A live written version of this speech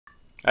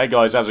Hey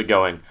guys, how's it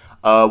going?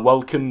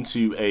 Welcome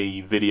to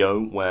a video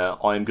where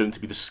I'm going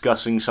to be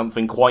discussing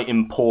something quite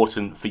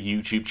important for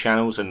YouTube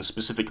channels and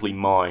specifically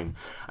mine.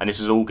 And this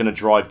is all going to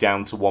drive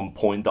down to one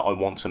point that I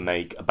want to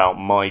make about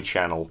my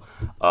channel,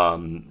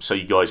 so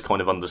you guys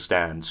kind of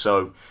understand.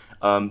 So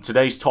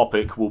today's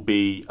topic will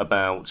be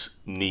about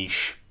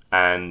niche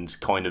and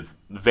kind of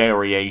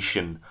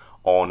variation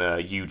on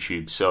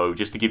YouTube. So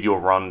just to give you a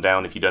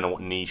rundown, if you don't know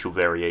what niche or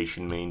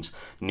variation means,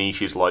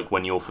 niche is like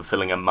when you're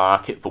fulfilling a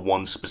market for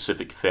one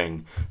specific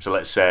thing. So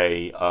let's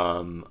say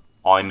I'm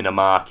in a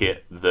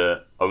market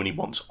that only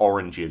wants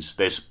oranges.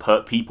 There's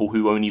people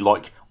who only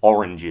like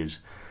oranges,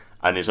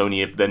 and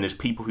there's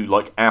people who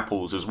like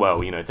apples as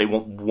well. You know, if they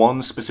want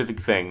one specific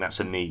thing, that's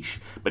a niche.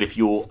 But if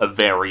you're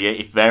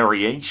if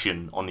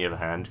variation, on the other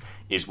hand,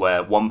 is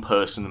where one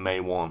person may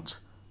want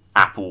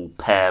apple,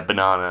 pear,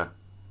 banana,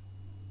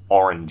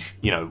 orange,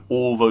 you know,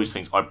 all those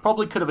things. I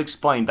probably could have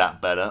explained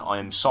that better. I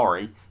am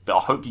sorry, but I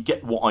hope you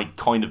get what I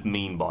kind of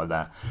mean by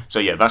that. So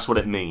yeah, that's what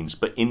it means.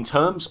 But in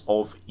terms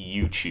of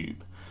YouTube,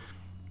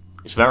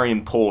 it's very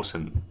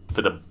important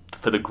for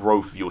the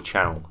growth of your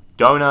channel.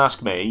 Don't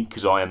ask me,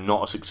 because I am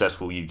not a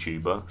successful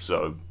YouTuber,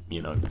 so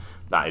you know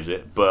that is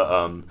it.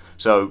 But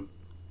so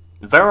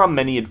there are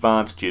many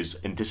advantages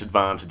and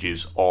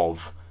disadvantages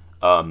of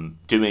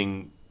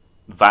doing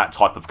that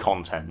type of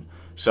content.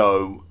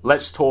 So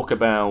let's talk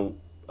about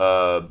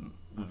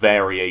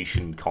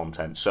variation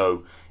content.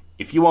 So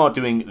if you are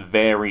doing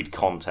varied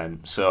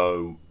content,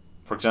 so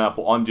for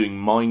example, I'm doing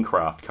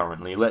Minecraft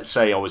currently. Let's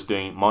say I was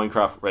doing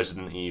Minecraft,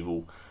 Resident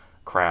Evil,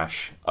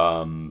 Crash,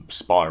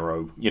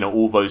 Spyro, you know,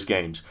 all those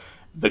games.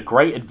 The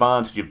great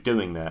advantage of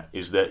doing that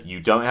is that you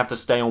don't have to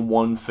stay on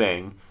one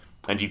thing,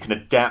 and you can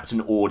adapt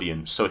an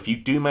audience. So if you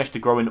do manage to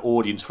grow an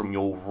audience from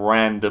your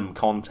random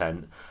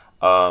content,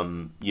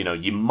 you know,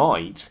 you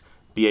might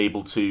be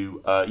able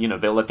to, you know,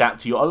 they'll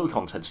adapt to your other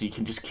content, so you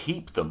can just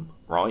keep them,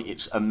 right?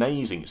 It's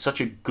amazing. It's such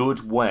a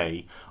good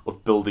way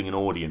of building an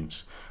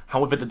audience.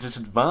 However, the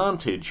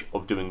disadvantage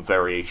of doing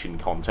variation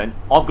content,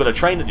 I've got a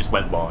train that just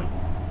went by.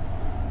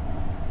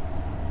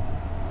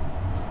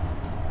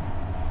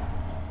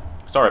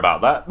 Sorry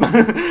about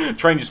that.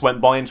 Train just went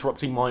by,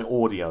 interrupting my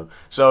audio.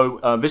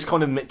 So this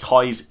kind of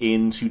ties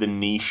into the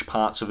niche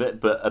parts of it,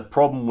 but a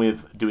problem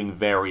with doing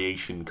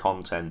variation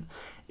content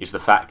is the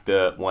fact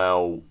that,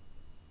 well,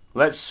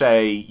 let's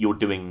say you're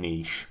doing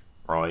niche,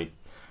 right?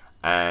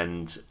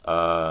 And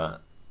no,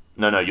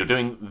 you're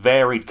doing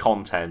varied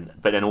content,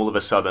 but then all of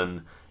a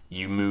sudden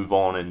you move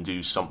on and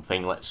do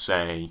something. Let's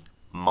say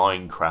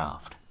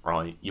Minecraft,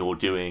 right?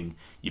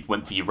 You've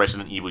went for your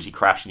Resident Evils, your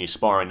Crash, and your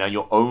Spyro. Now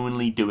you're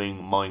only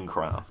doing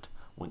Minecraft.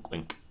 Wink,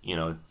 wink. You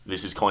know,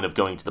 this is kind of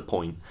going to the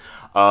point.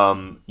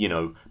 You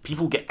know,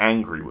 people get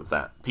angry with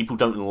that. People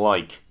don't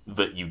like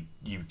that you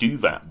do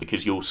that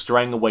because you're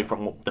straying away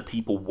from what the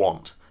people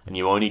want, and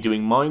you're only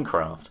doing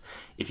Minecraft.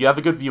 If you have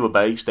a good viewer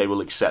base, they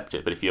will accept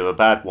it, but if you have a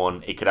bad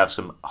one, it could have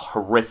some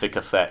horrific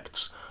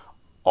effects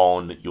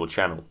on your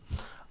channel.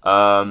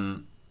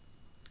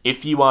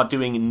 If you are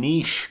doing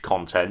niche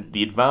content,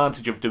 the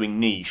advantage of doing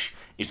niche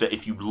is that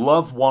if you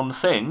love one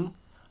thing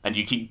and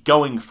you keep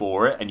going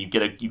for it and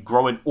you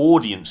grow an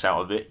audience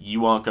out of it,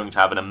 you are going to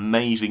have an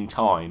amazing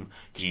time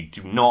because you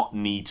do not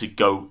need to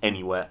go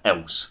anywhere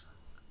else.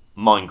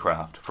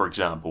 Minecraft, for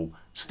example,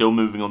 still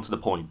moving on to the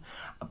point.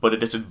 But a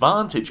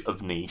disadvantage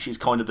of niche is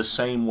kind of the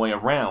same way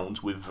around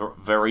with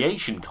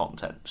variation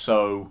content.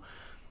 So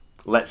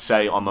let's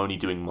say I'm only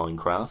doing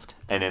Minecraft,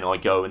 and then I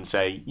go and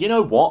say, you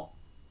know what?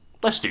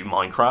 Let's do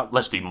Minecraft.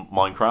 Let's do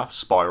Minecraft,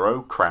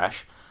 Spyro,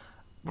 Crash,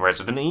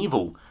 Resident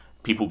Evil.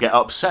 People get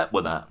upset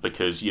with that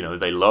because, you know,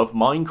 they love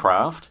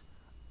Minecraft,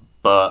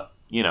 but,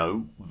 you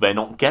know, they're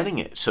not getting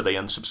it, so they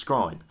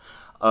unsubscribe.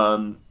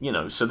 You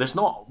know, so there's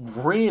not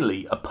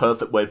really a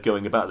perfect way of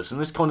going about this, and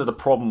this is kind of the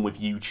problem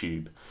with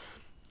YouTube.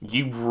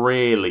 You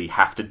really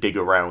have to dig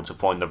around to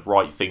find the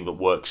right thing that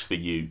works for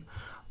you.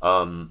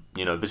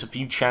 You know, there's a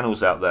few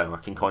channels out there I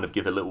can kind of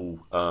give a little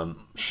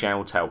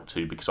shout out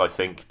to because I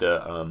think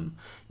that,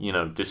 you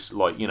know, just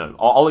like, you know,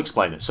 I'll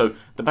explain it. So,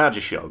 The Badger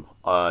Show,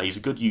 he's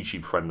a good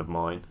YouTube friend of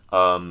mine.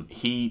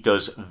 He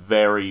does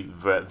very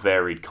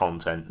varied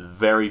content,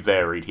 very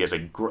varied. He has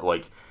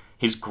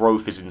his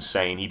growth is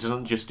insane. He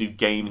doesn't just do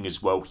gaming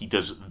as well. He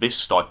does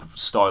this type of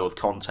style of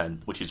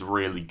content, which is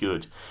really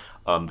good.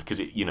 Because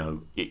it, you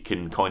know, it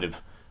can kind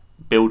of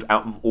build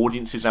out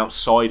audiences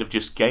outside of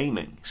just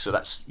gaming. So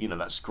that's, you know,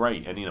 that's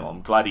great, and you know,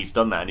 I'm glad he's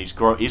done that. And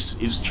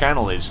his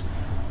channel is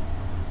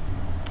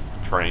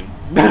train.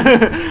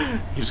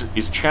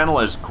 his channel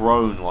has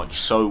grown like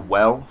so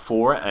well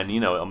for it, and you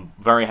know, I'm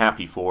very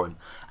happy for him.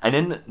 And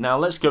then now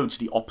let's go to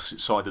the opposite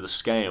side of the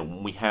scale.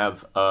 We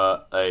have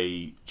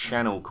a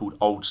channel called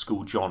Old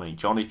School Johnny.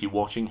 Johnny, if you're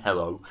watching,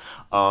 hello.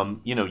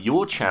 You know,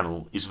 your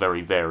channel is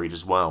very varied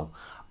as well.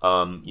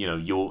 You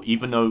know,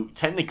 even though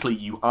technically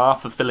you are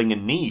fulfilling a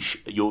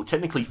niche, you're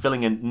technically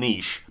filling a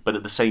niche, but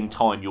at the same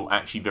time you're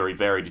actually very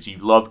varied as you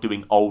love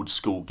doing old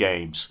school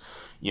games.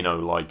 You know,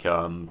 like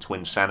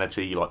Twin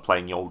Sanity, like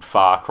playing the old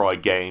Far Cry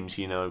games,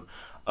 you know.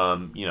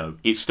 You know,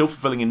 it's still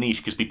fulfilling a niche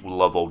because people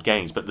love old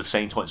games, but at the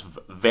same time it's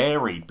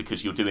varied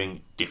because you're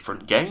doing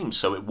different games,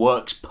 so it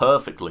works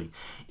perfectly.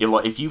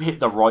 If you hit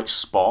the right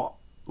spot,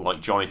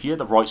 like John, if you hit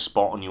the right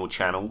spot on your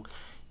channel,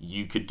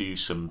 you could do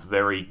some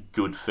very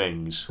good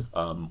things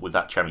with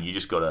that channel. You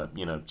just gotta,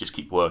 you know, just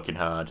keep working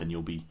hard and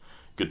you'll be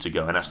good to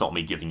go. And that's not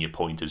me giving you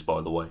pointers,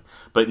 by the way.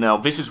 But now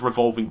this is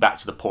revolving back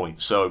to the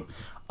point. So,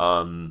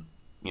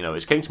 you know,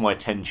 it's came to my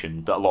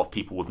attention that a lot of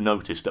people have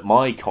noticed that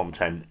my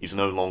content is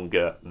no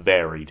longer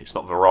varied. It's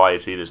not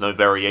variety. There's no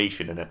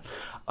variation in it.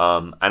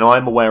 And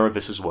I'm aware of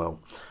this as well.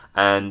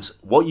 And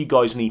what you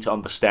guys need to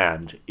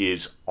understand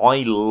is I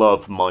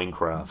love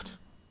Minecraft.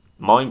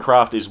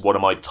 Minecraft is one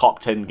of my top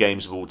 10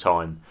 games of all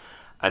time.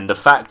 And the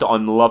fact that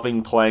I'm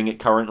loving playing it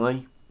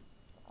currently,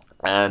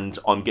 and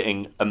I'm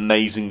getting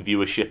amazing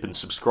viewership and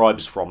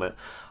subscribers from it,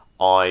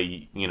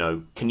 you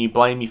know, can you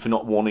blame me for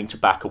not wanting to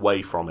back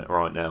away from it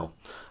right now?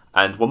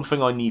 And one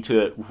thing I need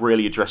to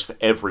really address for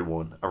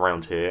everyone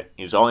around here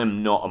is I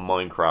am not a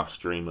Minecraft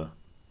streamer.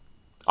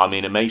 I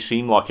mean, it may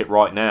seem like it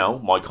right now.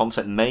 My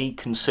content may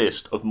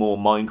consist of more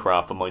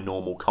Minecraft than my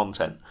normal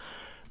content.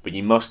 But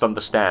you must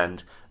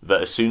understand that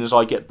as soon as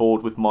I get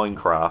bored with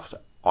Minecraft,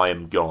 I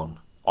am gone.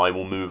 I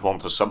will move on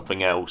to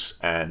something else,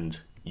 and,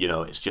 you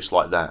know, it's just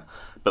like that.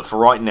 But for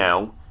right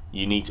now,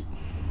 you need to...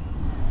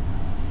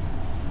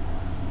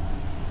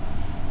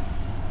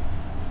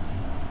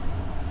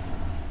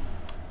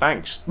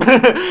 Thanks.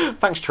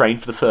 Thanks, Train,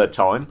 for the third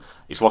time.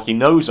 It's like he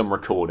knows I'm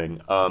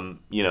recording.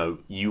 You know,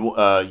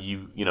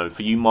 you know,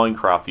 for you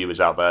Minecraft viewers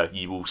out there,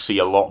 you will see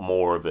a lot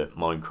more of it,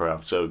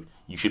 Minecraft. So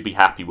you should be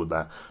happy with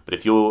that. But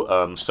if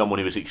you're someone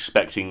who is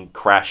expecting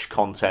Crash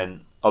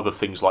content, other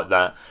things like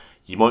that,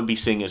 you won't be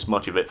seeing as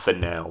much of it for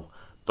now.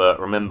 But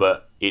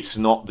remember, it's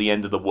not the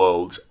end of the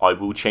world. I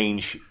will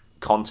change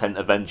content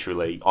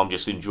eventually. I'm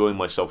just enjoying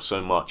myself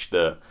so much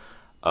that,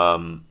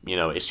 you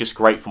know, it's just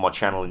great for my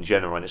channel in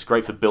general, and it's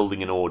great for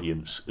building an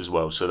audience as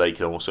well, so they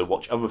can also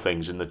watch other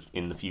things in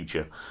the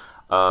future.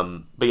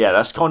 But yeah,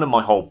 that's kind of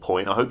my whole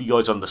point. I hope you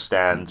guys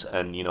understand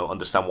and, you know,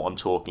 understand what I'm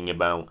talking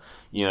about.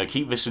 You know,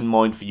 keep this in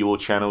mind for your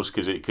channels,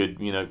 because it could,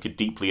 you know, could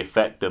deeply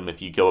affect them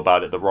if you go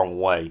about it the wrong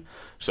way.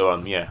 So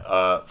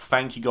yeah,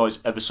 thank you guys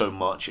ever so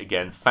much.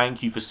 Again,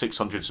 thank you for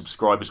 600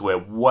 subscribers. We're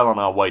well on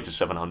our way to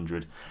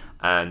 700,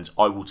 and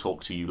I will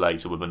talk to you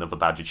later with another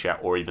Badger chat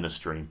or even a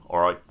stream.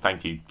 All right,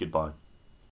 thank you. Goodbye.